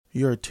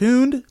You're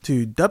tuned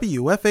to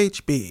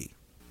WFHB.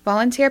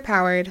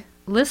 Volunteer-powered,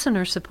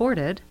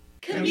 listener-supported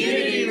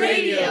community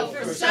radio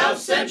for South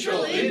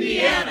Central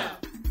Indiana.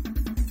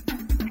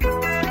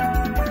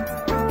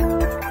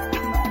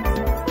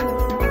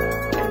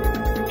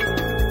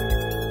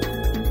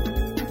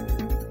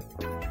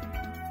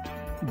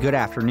 Good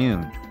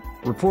afternoon.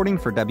 Reporting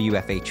for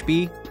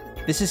WFHB,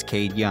 this is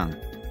Cade Young.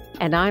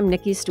 And I'm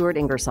Nikki Stewart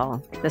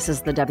Ingersoll. This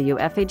is the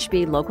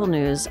WFHB local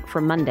news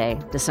for Monday,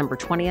 December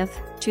 20th,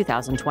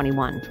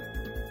 2021.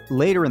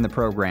 Later in the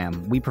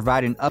program, we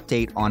provide an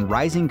update on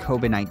rising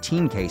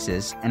COVID-19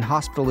 cases and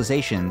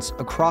hospitalizations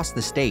across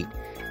the state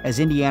as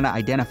Indiana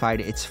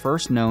identified its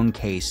first known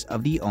case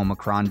of the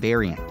Omicron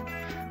variant.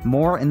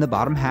 More in the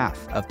bottom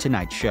half of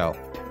tonight's show.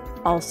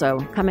 Also,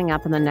 coming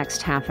up in the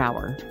next half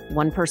hour,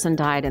 one person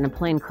died in a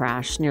plane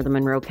crash near the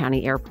Monroe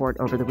County Airport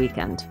over the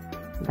weekend.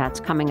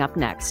 That's coming up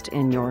next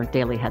in your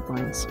daily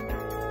headlines.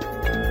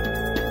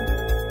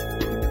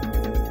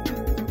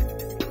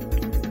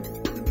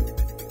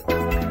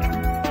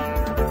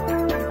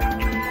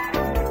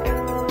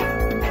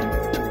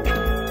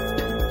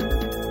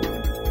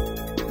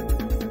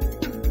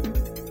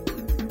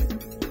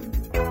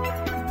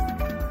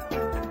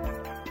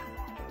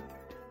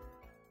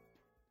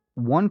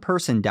 One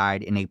person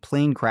died in a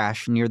plane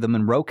crash near the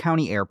Monroe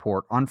County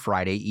Airport on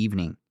Friday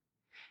evening.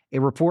 A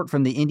report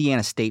from the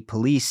Indiana State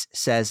Police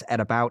says at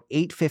about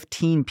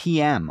 8:15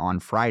 p.m. on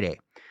Friday,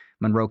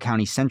 Monroe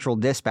County Central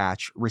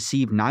Dispatch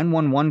received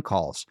 911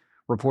 calls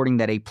reporting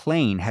that a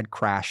plane had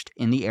crashed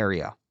in the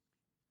area.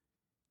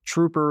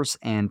 Troopers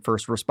and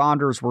first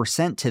responders were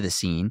sent to the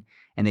scene,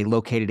 and they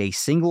located a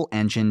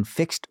single-engine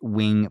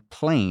fixed-wing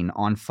plane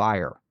on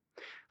fire.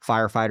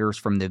 Firefighters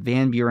from the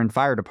Van Buren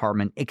Fire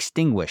Department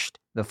extinguished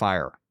the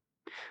fire.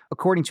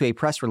 According to a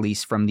press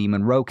release from the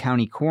Monroe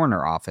County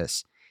Coroner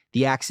Office,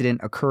 the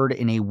accident occurred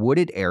in a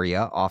wooded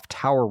area off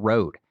Tower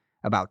Road,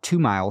 about 2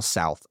 miles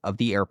south of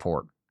the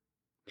airport.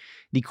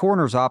 The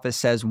coroner's office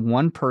says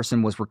one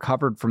person was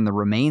recovered from the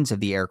remains of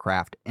the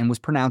aircraft and was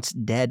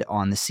pronounced dead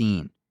on the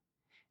scene.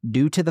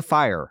 Due to the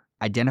fire,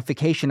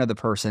 identification of the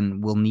person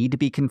will need to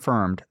be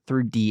confirmed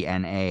through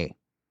DNA.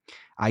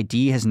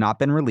 ID has not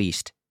been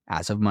released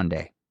as of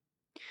Monday.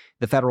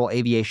 The Federal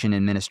Aviation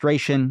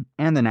Administration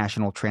and the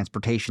National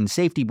Transportation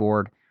Safety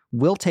Board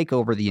will take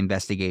over the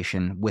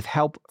investigation with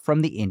help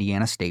from the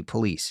Indiana State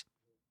Police.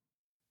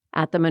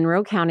 At the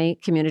Monroe County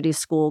Community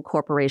School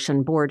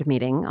Corporation board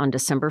meeting on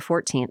December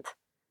 14th,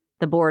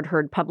 the board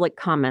heard public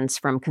comments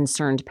from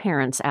concerned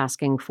parents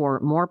asking for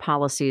more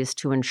policies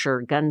to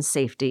ensure gun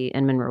safety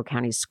in Monroe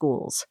County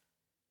schools.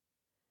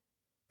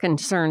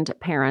 Concerned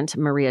parent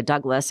Maria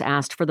Douglas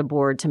asked for the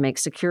board to make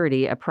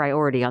security a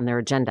priority on their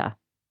agenda.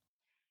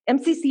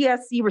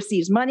 MCCSC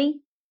receives money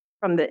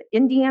from the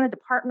Indiana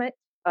Department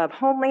of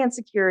Homeland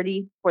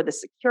Security for the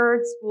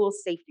Secured School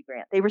Safety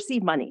Grant. They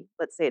receive money,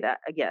 let's say that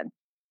again,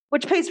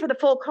 which pays for the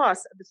full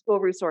cost of the school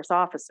resource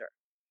officer.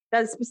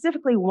 That is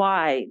specifically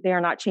why they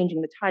are not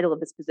changing the title of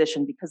this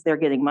position, because they're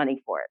getting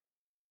money for it.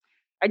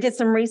 I did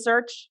some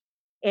research,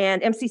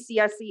 and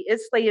MCCSC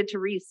is slated to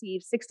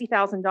receive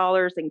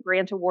 $60,000 in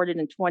grant awarded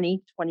in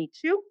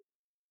 2022.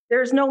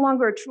 There is no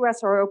longer a true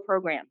SRO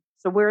program.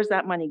 So where is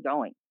that money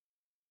going?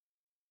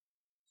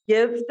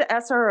 Give the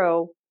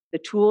SRO the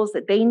tools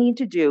that they need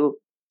to do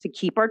to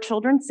keep our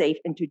children safe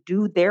and to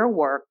do their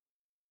work.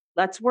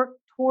 Let's work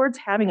towards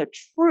having a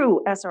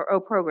true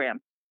SRO program.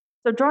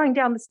 So drawing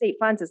down the state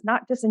funds is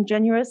not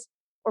disingenuous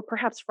or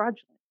perhaps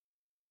fraudulent.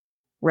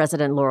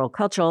 Resident Laurel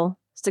Kutchell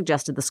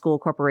suggested the school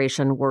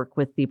corporation work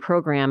with the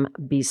program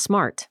Be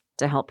Smart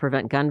to help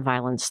prevent gun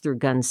violence through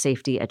gun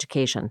safety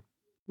education.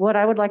 What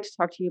I would like to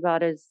talk to you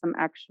about is some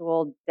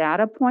actual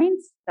data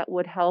points that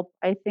would help,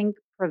 I think,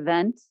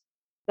 prevent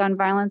gun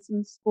violence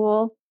in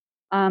school.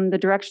 The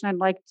direction I'd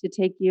like to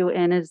take you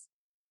in is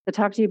to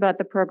talk to you about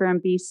the program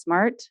Be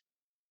Smart,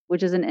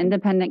 which is an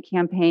independent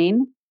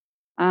campaign.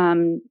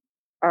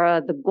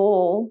 The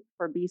goal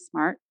for Be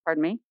Smart,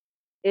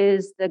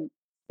 is the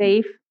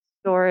safe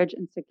storage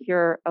and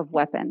secure of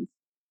weapons.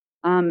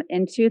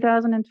 In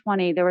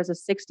 2020, there was a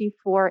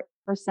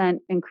 64%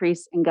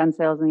 increase in gun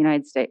sales in the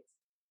United States.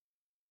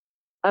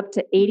 Up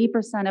to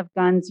 80% of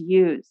guns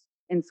used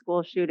in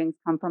school shootings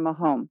come from a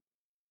home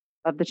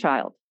of the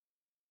child.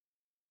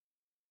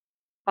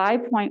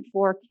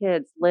 5.4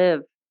 kids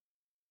live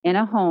in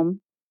a home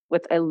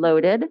with a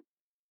loaded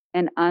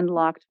and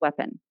unlocked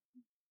weapon.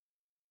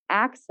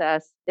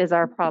 Access is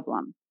our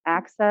problem.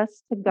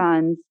 Access to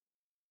guns.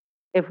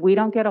 If we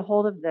don't get a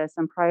hold of this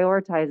and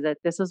prioritize it,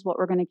 this is what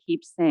we're going to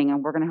keep seeing.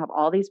 And we're going to have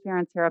all these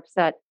parents here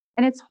upset.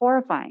 And it's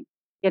horrifying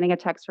getting a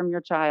text from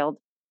your child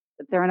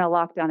that they're in a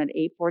lockdown at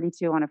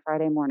 8:42 on a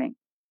Friday morning.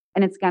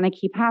 And it's going to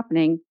keep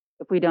happening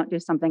if we don't do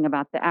something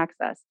about the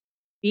access.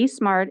 Be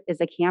Smart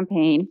is a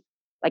campaign,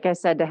 like I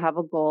said, to have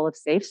a goal of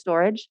safe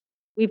storage.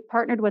 We've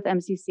partnered with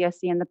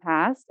MCCSC in the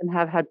past and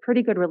have had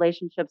pretty good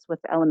relationships with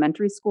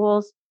elementary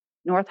schools.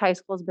 North High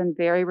School has been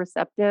very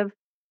receptive.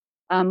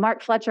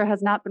 Mark Fletcher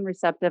has not been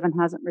receptive and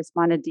hasn't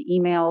responded to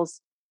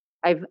emails.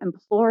 I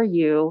implore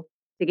you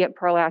to get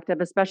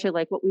proactive, especially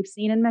like what we've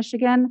seen in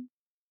Michigan.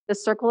 The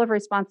circle of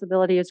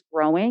responsibility is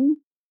growing.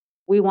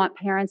 We want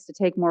parents to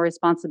take more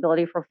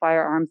responsibility for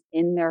firearms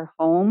in their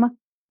home.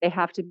 They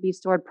have to be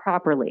stored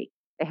properly.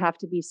 They have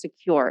to be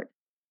secured.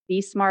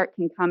 Be Smart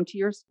can come to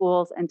your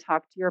schools and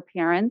talk to your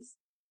parents.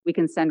 We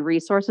can send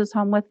resources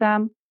home with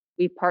them.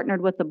 We've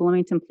partnered with the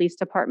Bloomington Police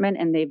Department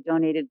and they've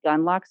donated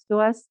gun locks to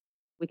us.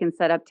 We can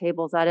set up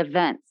tables at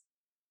events.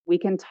 We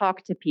can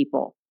talk to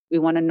people. We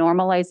want to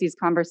normalize these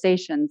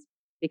conversations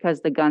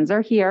because the guns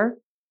are here.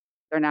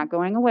 They're not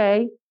going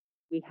away.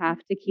 We have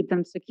to keep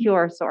them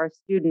secure so our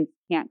students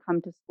can't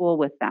come to school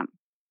with them.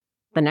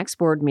 The next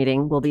board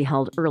meeting will be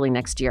held early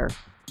next year.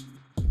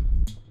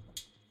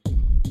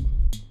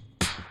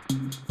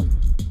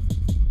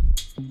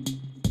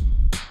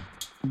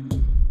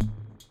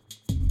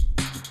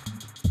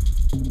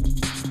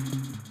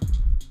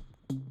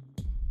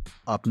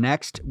 Up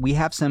next, we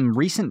have some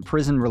recent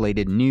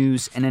prison-related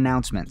news and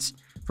announcements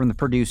from the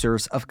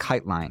producers of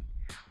KiteLine,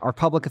 our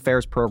public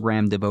affairs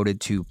program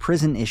devoted to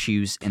prison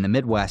issues in the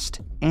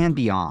Midwest and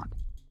beyond.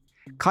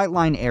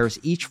 KiteLine airs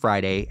each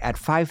Friday at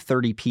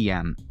 5:30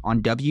 p.m.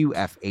 on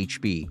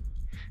WFHB.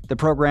 The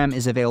program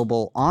is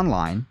available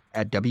online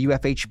at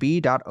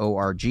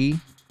wfhb.org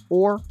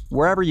or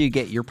wherever you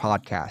get your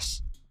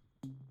podcasts.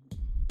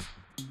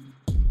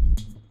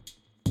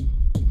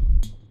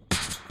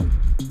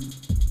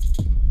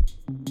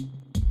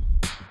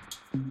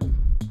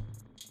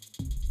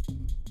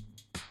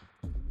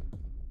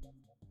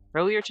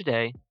 Earlier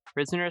today,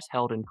 prisoners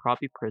held in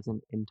Krabi Prison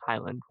in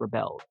Thailand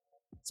rebelled,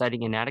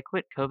 citing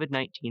inadequate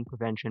COVID-19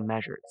 prevention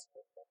measures.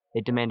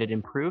 They demanded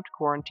improved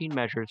quarantine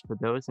measures for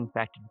those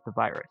infected with the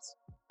virus.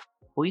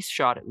 Police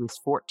shot at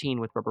least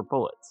 14 with rubber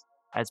bullets,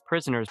 as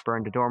prisoners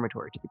burned a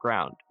dormitory to the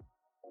ground.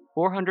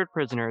 400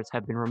 prisoners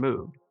have been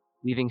removed,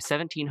 leaving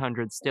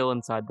 1,700 still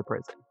inside the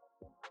prison.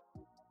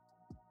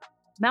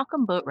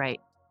 Malcolm Boatwright,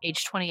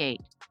 age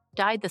 28,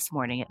 died this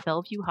morning at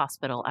Bellevue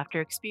Hospital after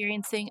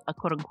experiencing a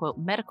quote-unquote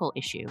medical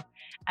issue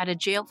at a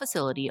jail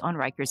facility on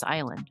Rikers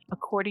Island,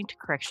 according to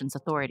corrections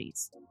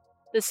authorities.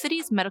 The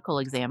city's medical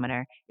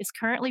examiner is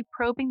currently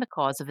probing the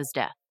cause of his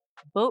death.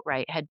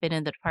 Boatwright had been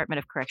in the Department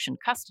of Correction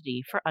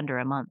custody for under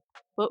a month.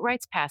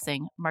 Boatwright's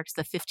passing marks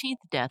the 15th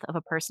death of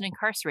a person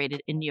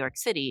incarcerated in New York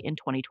City in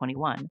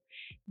 2021,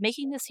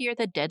 making this year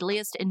the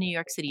deadliest in New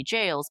York City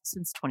jails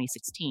since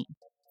 2016.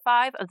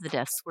 5 of the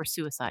deaths were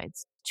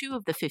suicides. 2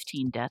 of the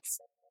 15 deaths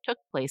took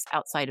place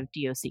outside of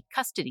DOC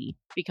custody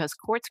because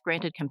courts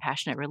granted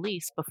compassionate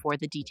release before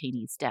the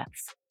detainees'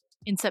 deaths.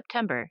 In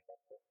September,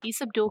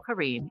 Issa Abdul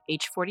Karim,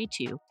 age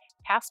 42,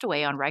 passed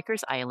away on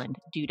Rikers Island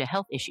due to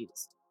health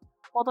issues.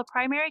 While the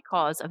primary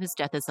cause of his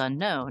death is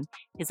unknown,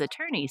 his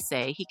attorneys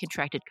say he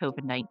contracted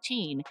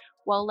COVID-19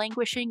 while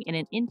languishing in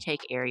an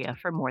intake area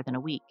for more than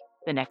a week.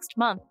 The next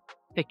month,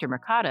 Victor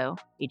Mercado,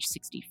 age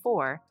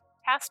 64,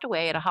 passed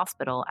away at a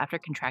hospital after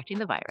contracting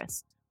the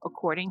virus,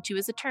 according to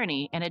his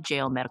attorney and a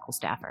jail medical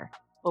staffer.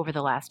 Over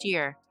the last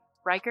year,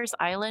 Rikers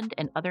Island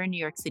and other New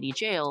York City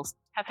jails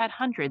have had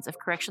hundreds of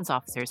corrections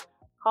officers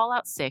call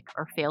out sick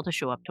or fail to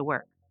show up to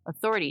work.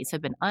 Authorities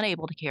have been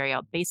unable to carry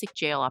out basic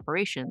jail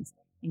operations,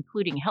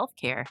 including health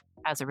care,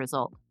 as a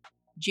result.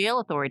 Jail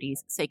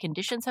authorities say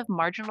conditions have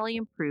marginally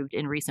improved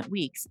in recent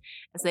weeks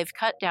as they've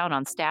cut down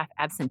on staff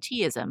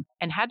absenteeism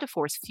and had to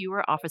force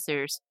fewer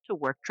officers to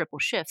work triple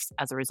shifts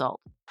as a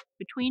result.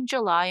 Between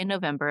July and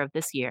November of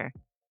this year,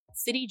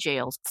 city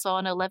jails saw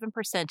an 11%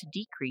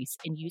 decrease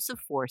in use of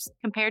force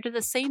compared to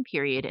the same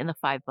period in the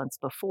 5 months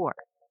before.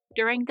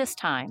 During this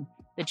time,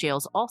 the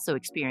jails also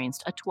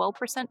experienced a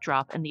 12%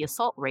 drop in the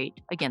assault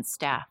rate against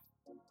staff.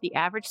 The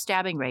average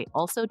stabbing rate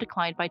also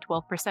declined by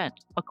 12%,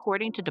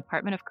 according to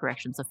Department of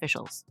Corrections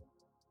officials.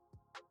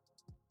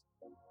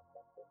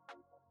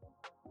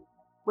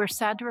 We're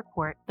sad to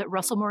report that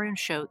Russell Maroon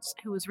Shoatz,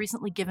 who was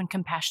recently given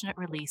compassionate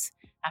release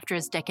after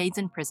his decades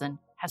in prison,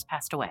 has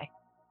passed away.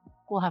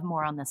 We'll have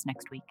more on this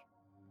next week.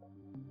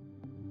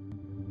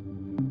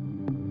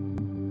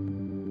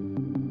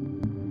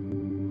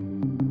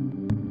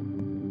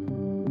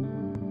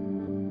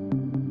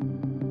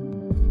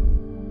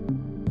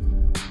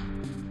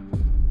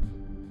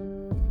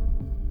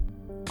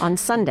 On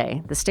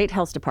Sunday, the State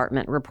Health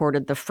Department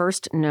reported the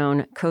first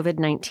known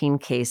COVID-19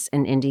 case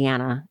in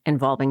Indiana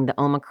involving the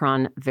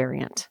Omicron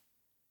variant.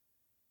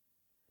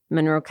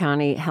 Monroe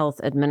County Health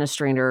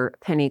Administrator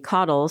Penny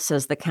Caudill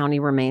says the county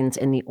remains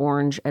in the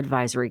orange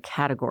advisory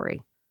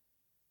category.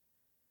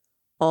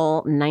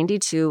 All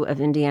 92 of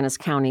Indiana's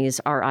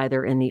counties are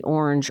either in the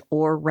orange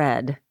or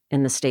red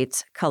in the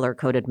state's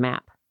color-coded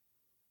map.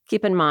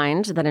 Keep in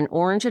mind that an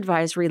orange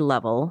advisory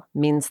level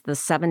means the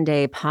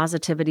 7-day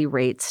positivity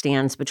rate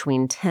stands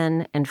between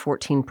 10 and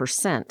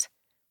 14%,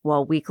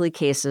 while weekly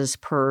cases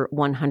per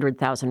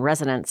 100,000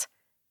 residents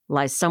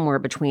lies somewhere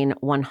between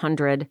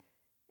 100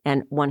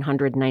 and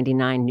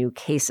 199 new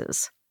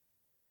cases.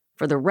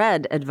 For the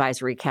red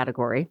advisory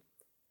category,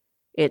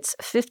 it's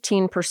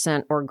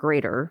 15% or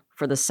greater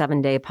for the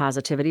 7-day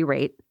positivity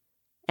rate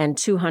and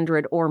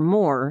 200 or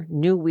more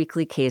new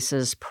weekly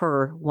cases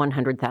per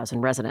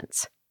 100,000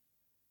 residents.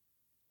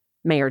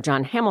 Mayor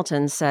John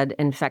Hamilton said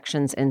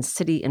infections in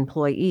city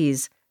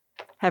employees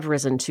have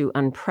risen to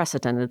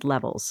unprecedented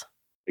levels.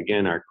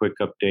 Again, our quick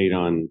update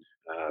on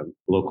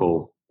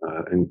local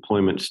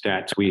employment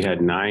stats. We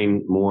had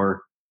 9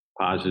 more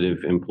positive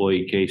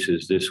employee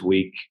cases this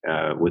week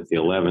with the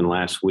 11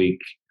 last week.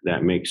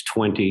 That makes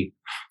 20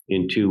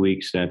 in 2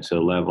 weeks. That's a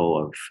level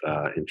of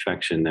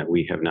infection that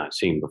we have not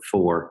seen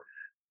before.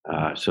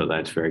 So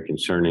that's very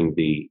concerning.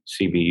 The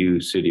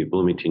CBU, City of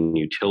Bloomington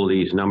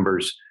Utilities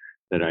numbers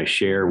that I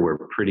share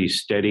were pretty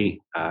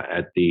steady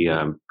at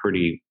the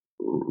pretty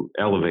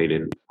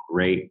elevated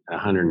rate,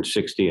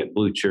 160 at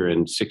Blucher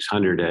and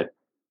 600 at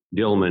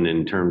Dillman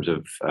in terms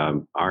of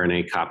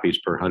RNA copies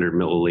per 100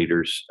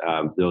 milliliters.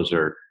 Those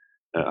are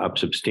up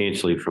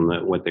substantially from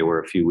what they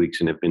were a few weeks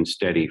and have been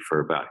steady for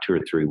about 2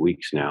 or 3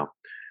 weeks now.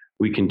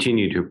 We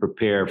continue to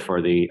prepare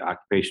for the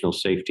Occupational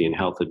Safety and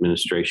Health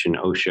Administration,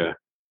 OSHA,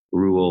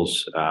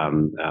 rules,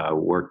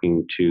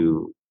 working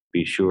to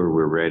be sure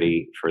we're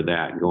ready for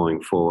that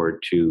going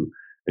forward to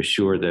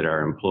assure that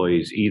our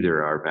employees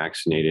either are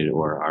vaccinated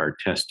or are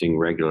testing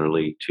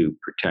regularly to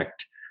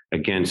protect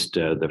against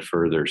the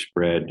further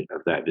spread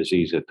of that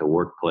disease at the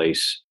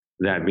workplace.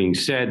 That being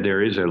said,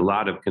 there is a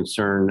lot of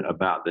concern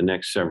about the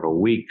next several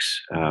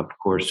weeks. Of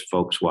course,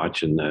 folks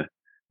watching the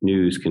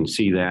news can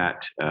see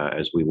that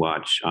as we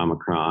watch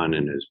Omicron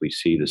and as we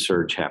see the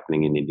surge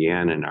happening in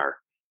Indiana and our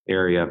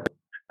area.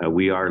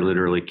 We are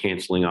literally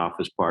canceling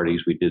office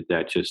parties. We did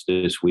that just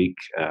this week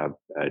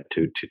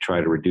to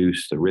try to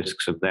reduce the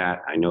risks of that.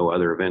 I know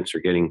other events are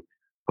getting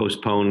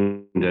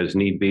postponed as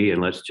need be,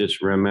 and let's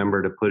just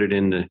remember to put it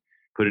in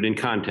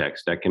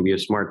context. That can be a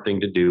smart thing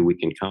to do. We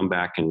can come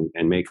back and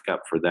make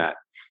up for that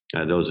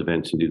those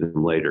events and do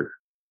them later.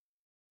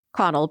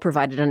 Caudill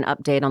provided an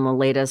update on the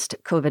latest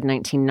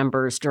COVID-19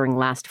 numbers during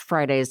last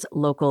Friday's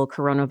local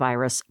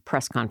coronavirus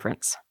press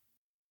conference.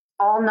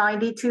 All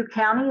 92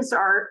 counties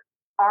are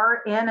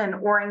in an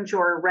orange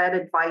or red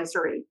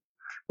advisory.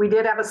 We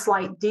did have a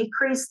slight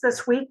decrease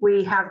this week.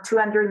 We have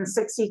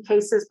 260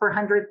 cases per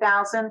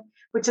 100,000,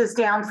 which is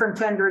down from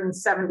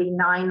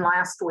 279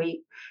 last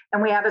week.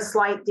 And we had a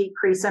slight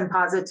decrease in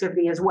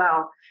positivity as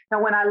well.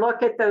 Now, when I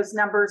look at those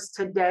numbers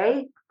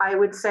today, I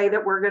would say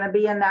that we're going to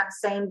be in that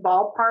same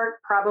ballpark,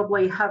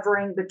 probably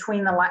hovering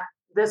between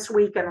this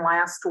week and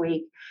last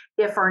week,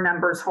 if our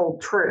numbers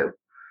hold true.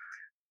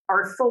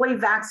 Our fully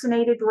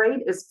vaccinated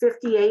rate is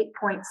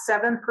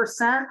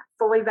 58.7%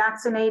 fully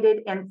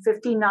vaccinated, and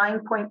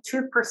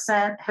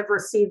 59.2% have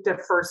received a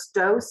first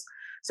dose.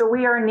 So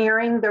we are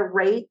nearing the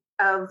rate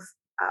of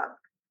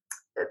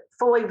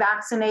fully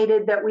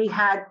vaccinated that we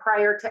had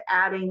prior to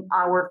adding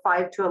our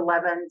 5 to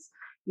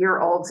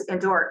 11-year-olds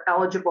into our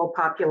eligible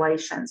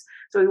populations.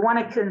 So we want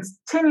to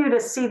continue to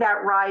see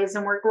that rise,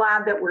 and we're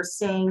glad that we're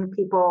seeing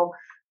people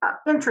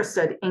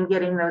interested in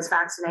getting those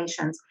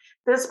vaccinations.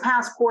 This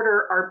past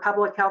quarter, our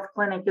public health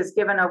clinic has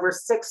given over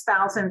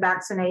 6,000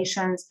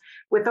 vaccinations,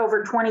 with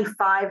over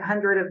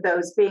 2,500 of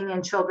those being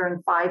in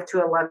children 5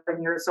 to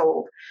 11 years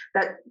old.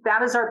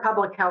 That is our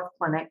public health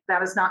clinic.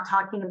 That is not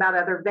talking about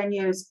other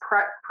venues,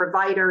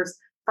 providers,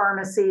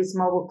 pharmacies,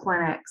 mobile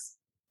clinics.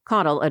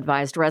 Caudill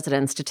advised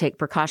residents to take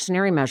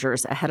precautionary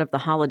measures ahead of the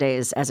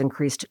holidays, as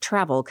increased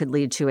travel could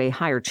lead to a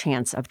higher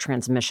chance of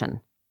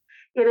transmission.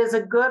 It is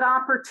a good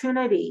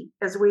opportunity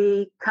as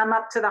we come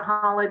up to the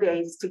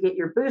holidays to get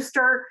your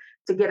booster,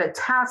 to get a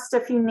test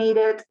if you need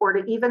it, or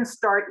to even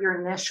start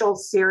your initial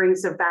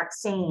series of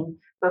vaccine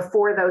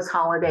before those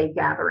holiday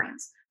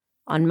gatherings.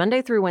 On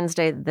Monday through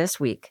Wednesday this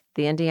week,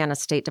 the Indiana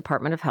State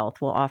Department of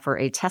Health will offer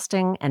a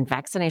testing and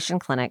vaccination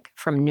clinic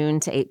from noon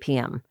to 8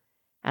 p.m.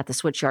 at the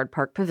Switchyard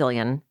Park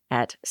Pavilion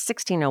at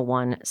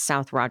 1601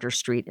 South Rogers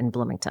Street in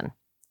Bloomington.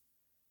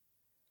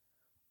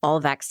 All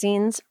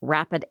vaccines,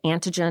 rapid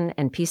antigen,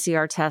 and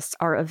PCR tests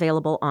are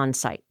available on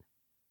site.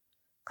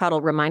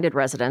 Caudill reminded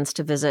residents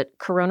to visit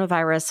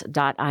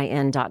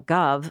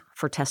coronavirus.in.gov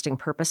for testing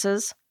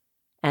purposes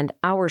and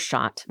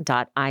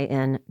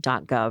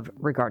ourshot.in.gov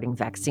regarding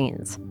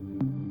vaccines.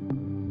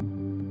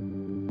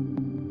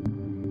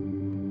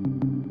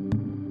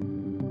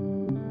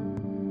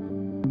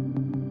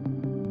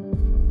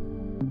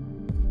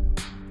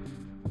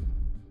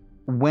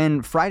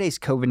 When Friday's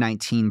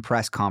COVID-19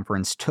 press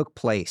conference took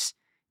place,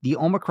 the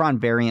Omicron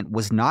variant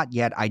was not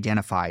yet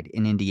identified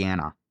in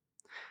Indiana.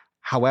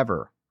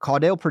 However,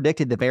 Caudill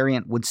predicted the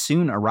variant would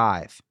soon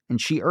arrive, and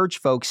she urged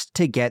folks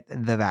to get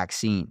the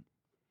vaccine.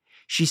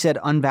 She said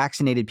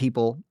unvaccinated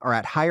people are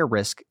at higher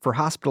risk for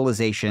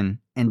hospitalization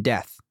and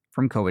death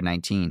from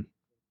COVID-19.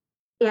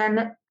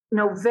 In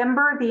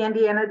November, the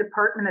Indiana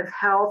Department of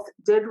Health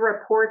did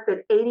report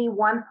that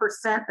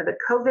 81% of the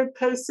COVID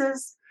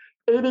cases,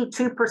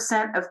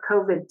 82% of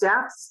COVID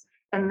deaths,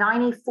 and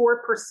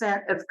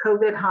 94% of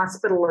COVID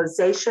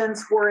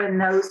hospitalizations were in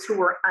those who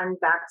were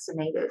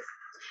unvaccinated.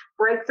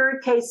 Breakthrough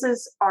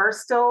cases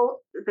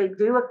they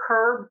do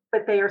occur,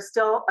 but they are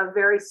still a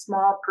very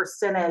small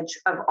percentage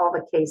of all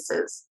the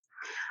cases.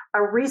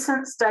 A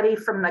recent study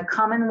from the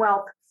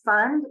Commonwealth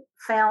Fund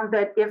found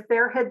that if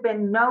there had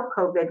been no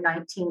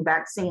COVID-19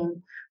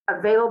 vaccine,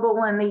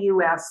 available in the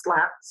U.S.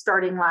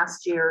 starting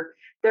last year,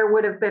 there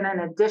would have been an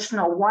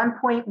additional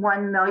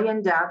 1.1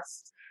 million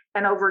deaths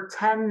and over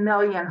 10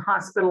 million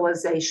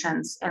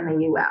hospitalizations in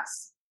the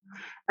U.S.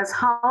 As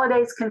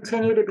holidays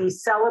continue to be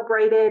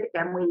celebrated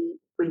and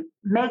we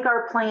make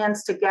our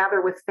plans to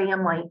gather with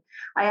family,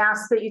 I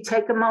ask that you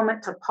take a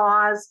moment to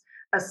pause,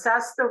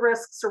 assess the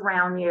risks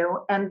around you,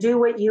 and do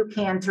what you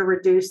can to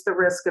reduce the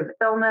risk of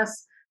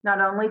illness,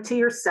 not only to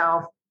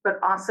yourself, but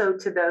also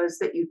to those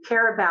that you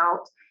care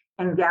about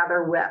and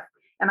gather with.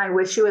 And I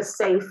wish you a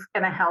safe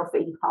and a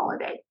healthy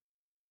holiday.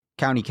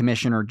 County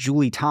Commissioner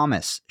Julie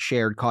Thomas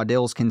shared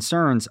Caudill's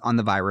concerns on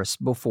the virus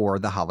before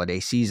the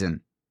holiday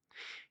season.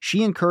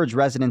 She encouraged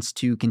residents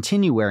to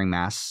continue wearing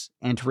masks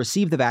and to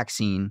receive the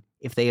vaccine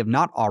if they have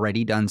not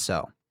already done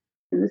so.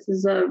 And this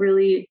is a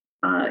really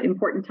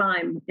important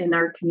time in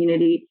our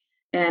community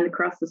and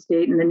across the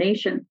state and the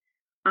nation.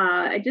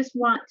 I just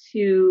want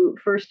to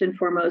first and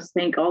foremost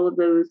thank all of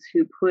those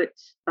who put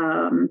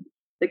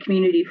the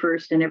community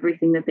first in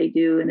everything that they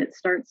do. And it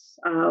starts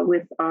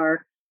with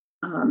our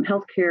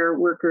healthcare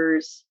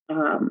workers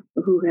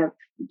who have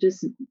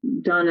just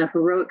done a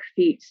heroic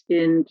feat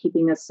in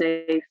keeping us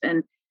safe.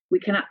 And we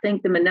cannot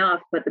thank them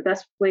enough, but the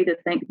best way to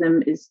thank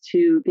them is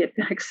to get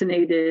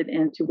vaccinated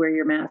and to wear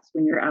your mask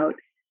when you're out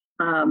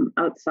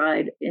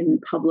outside in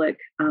public,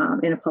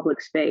 in a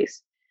public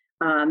space.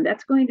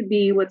 That's going to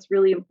be what's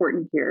really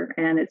important here.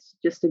 And it's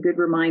just a good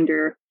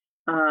reminder.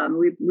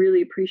 We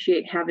really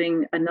appreciate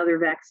having another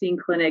vaccine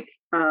clinic,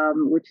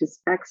 which is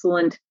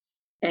excellent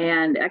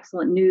and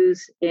excellent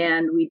news.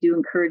 And we do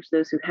encourage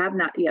those who have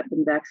not yet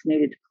been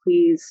vaccinated to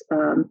please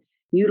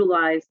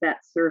utilize that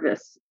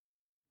service.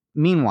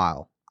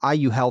 Meanwhile,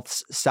 IU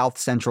Health's South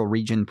Central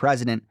Region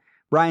President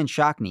Brian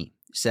Shockney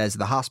says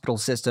the hospital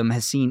system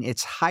has seen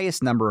its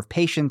highest number of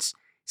patients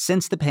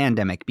since the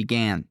pandemic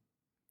began.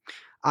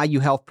 IU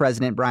Health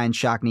President Brian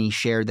Shockney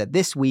shared that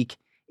this week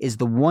is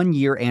the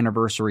 1-year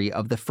anniversary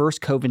of the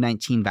first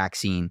COVID-19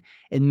 vaccine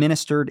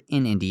administered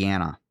in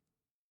Indiana.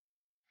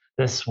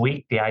 This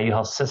week, the IU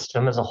Health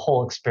system as a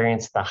whole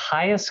experienced the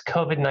highest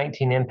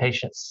COVID-19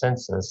 inpatient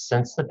census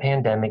since the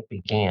pandemic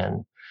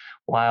began,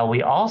 while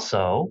we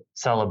also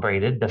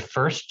celebrated the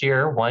first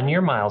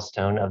 1-year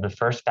milestone of the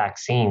first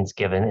vaccines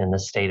given in the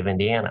state of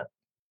Indiana.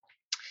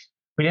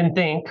 We didn't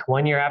think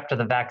 1 year after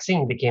the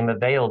vaccine became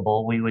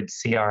available, we would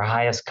see our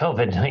highest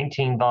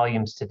COVID-19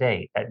 volumes to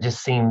date. That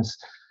just seems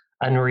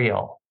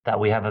unreal that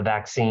we have a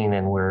vaccine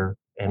and we're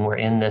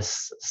in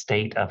this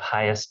state of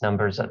highest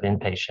numbers of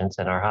inpatients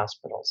in our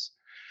hospitals.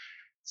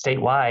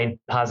 Statewide,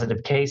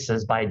 positive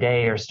cases by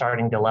day are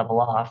starting to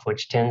level off,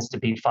 which tends to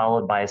be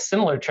followed by a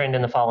similar trend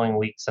in the following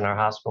weeks in our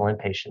hospital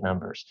inpatient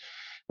numbers.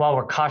 While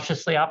we're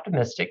cautiously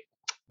optimistic,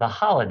 the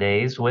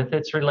holidays with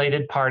its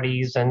related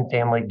parties and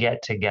family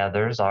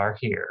get-togethers are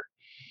here.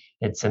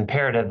 It's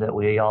imperative that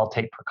we all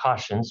take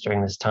precautions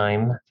during this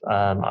time.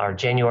 Our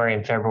January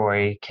and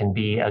February can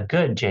be a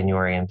good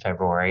January and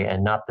February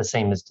and not the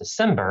same as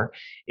December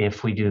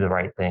if we do the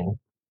right thing.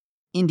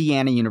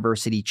 Indiana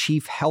University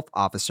Chief Health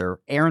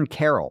Officer Aaron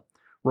Carroll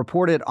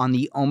reported on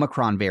the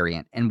Omicron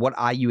variant and what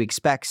IU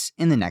expects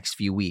in the next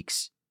few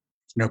weeks.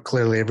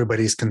 Clearly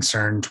everybody's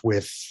concerned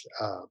with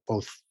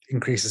both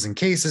increases in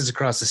cases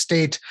across the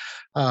state,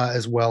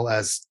 as well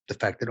as the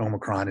fact that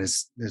Omicron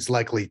is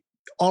likely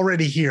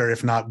already here,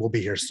 if not, will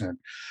be here soon.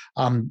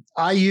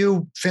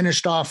 IU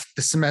finished off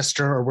the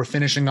semester, or we're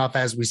finishing off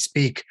as we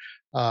speak,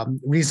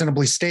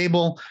 reasonably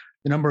stable.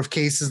 The number of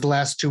cases the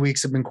last 2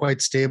 weeks have been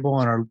quite stable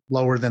and are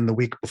lower than the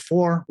week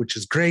before, which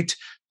is great.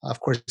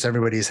 Of course,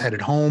 everybody is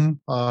headed home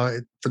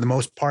for the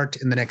most part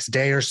in the next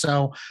day or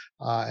so,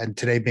 and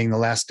today being the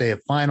last day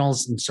of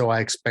finals. And so I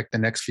expect the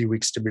next few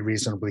weeks to be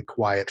reasonably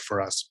quiet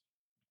for us.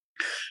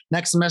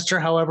 Next semester,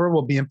 however,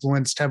 will be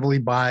influenced heavily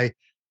by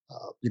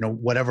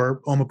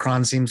whatever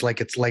Omicron seems like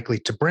it's likely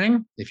to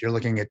bring. If you're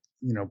looking at,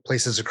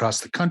 places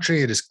across the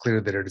country, it is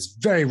clear that it is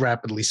very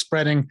rapidly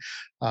spreading,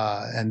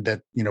 and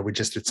that,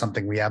 it's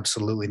something we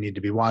absolutely need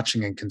to be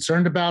watching and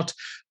concerned about.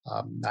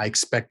 I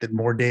expect that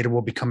more data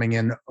will be coming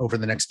in over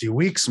the next few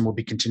weeks, and we'll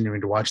be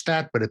continuing to watch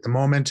that. But at the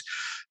moment,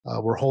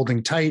 we're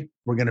holding tight.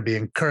 We're going to be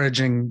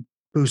encouraging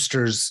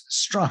boosters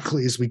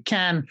strongly as we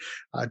can,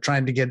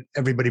 trying to get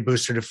everybody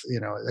boosted,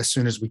 as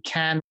soon as we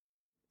can.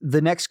 The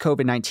next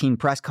COVID-19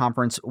 press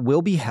conference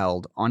will be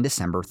held on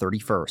December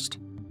 31st.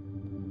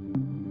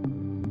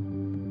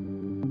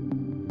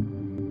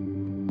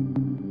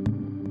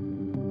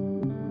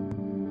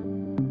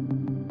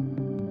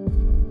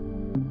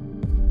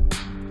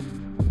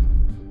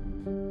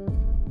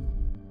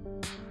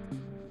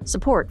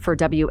 Support for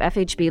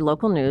WFHB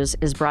Local News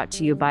is brought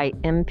to you by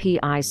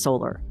MPI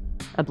Solar,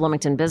 a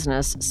Bloomington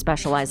business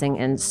specializing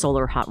in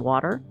solar hot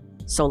water,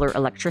 solar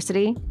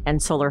electricity,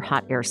 and solar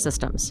hot air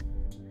systems.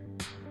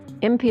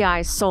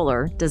 MPI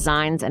Solar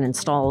designs and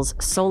installs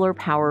solar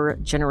power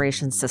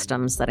generation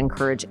systems that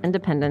encourage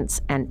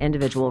independence and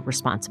individual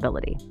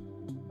responsibility.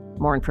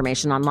 More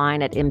information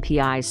online at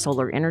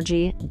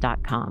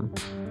mpisolarenergy.com.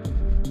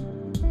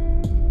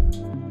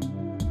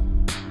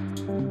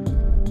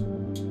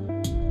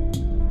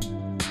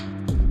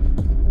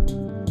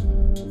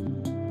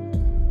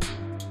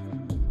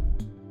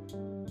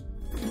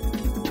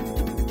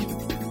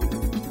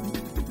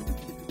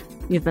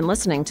 You've been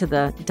listening to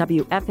the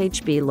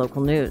WFHB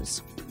Local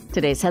News.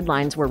 Today's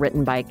headlines were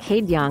written by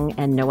Cade Young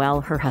and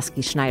Noelle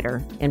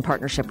Herhusky-Schneider in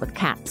partnership with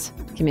CATS,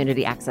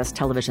 Community Access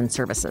Television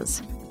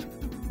Services.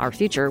 Our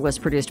feature was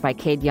produced by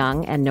Cade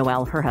Young and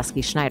Noelle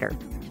Herhusky-Schneider.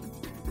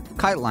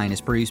 KiteLine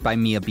is produced by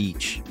Mia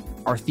Beach.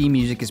 Our theme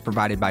music is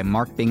provided by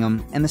Mark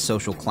Bingham and the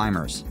Social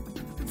Climbers.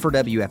 For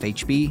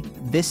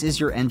WFHB, this is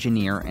your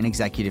engineer and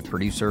executive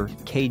producer,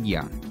 Cade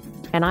Young.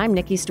 And I'm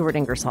Nikki Stewart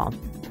Ingersoll.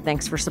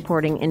 Thanks for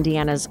supporting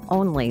Indiana's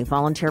only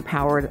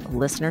volunteer-powered,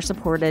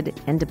 listener-supported,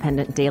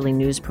 independent daily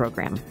news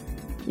program.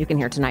 You can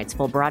hear tonight's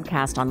full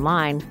broadcast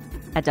online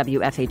at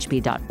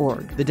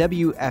WFHB.org. The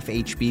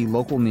WFHB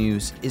Local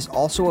News is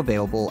also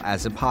available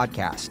as a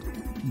podcast.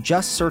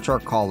 Just search our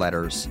call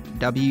letters,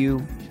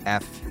 WFHB,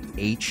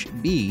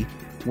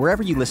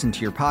 wherever you listen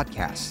to your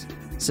podcasts.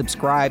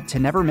 Subscribe to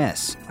never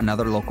miss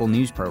another local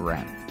news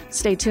program.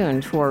 Stay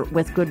tuned for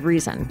With Good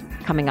Reason,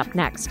 coming up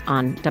next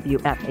on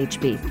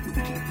WFHB.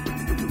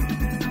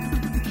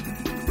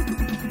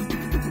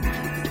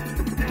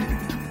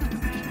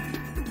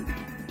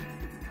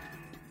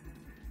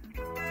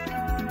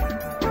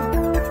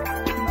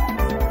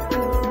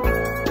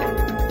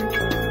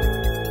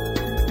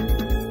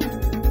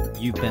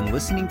 You've been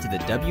listening to the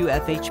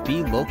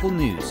WFHB Local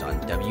News on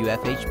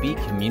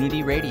WFHB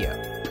Community Radio.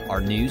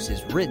 Our news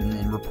is written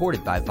and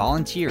reported by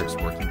volunteers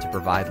working to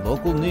provide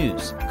local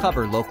news,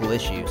 cover local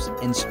issues,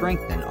 and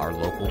strengthen our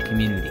local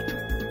community.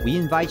 We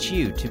invite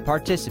you to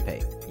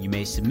participate. You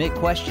may submit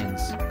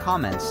questions,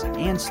 comments,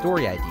 and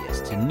story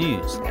ideas to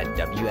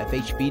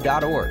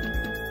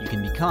news@WFHB.org. You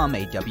can become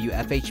a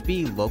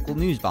WFHB local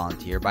news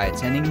volunteer by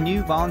attending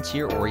new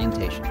volunteer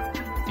orientation.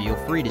 Feel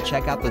free to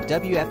check out the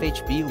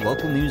WFHB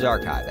Local News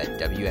Archive at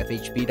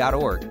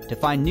WFHB.org to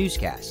find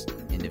newscasts,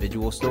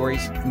 individual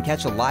stories, and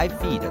catch a live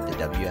feed of the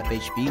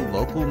WFHB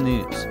Local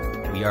News.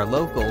 We are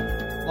local,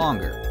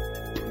 longer,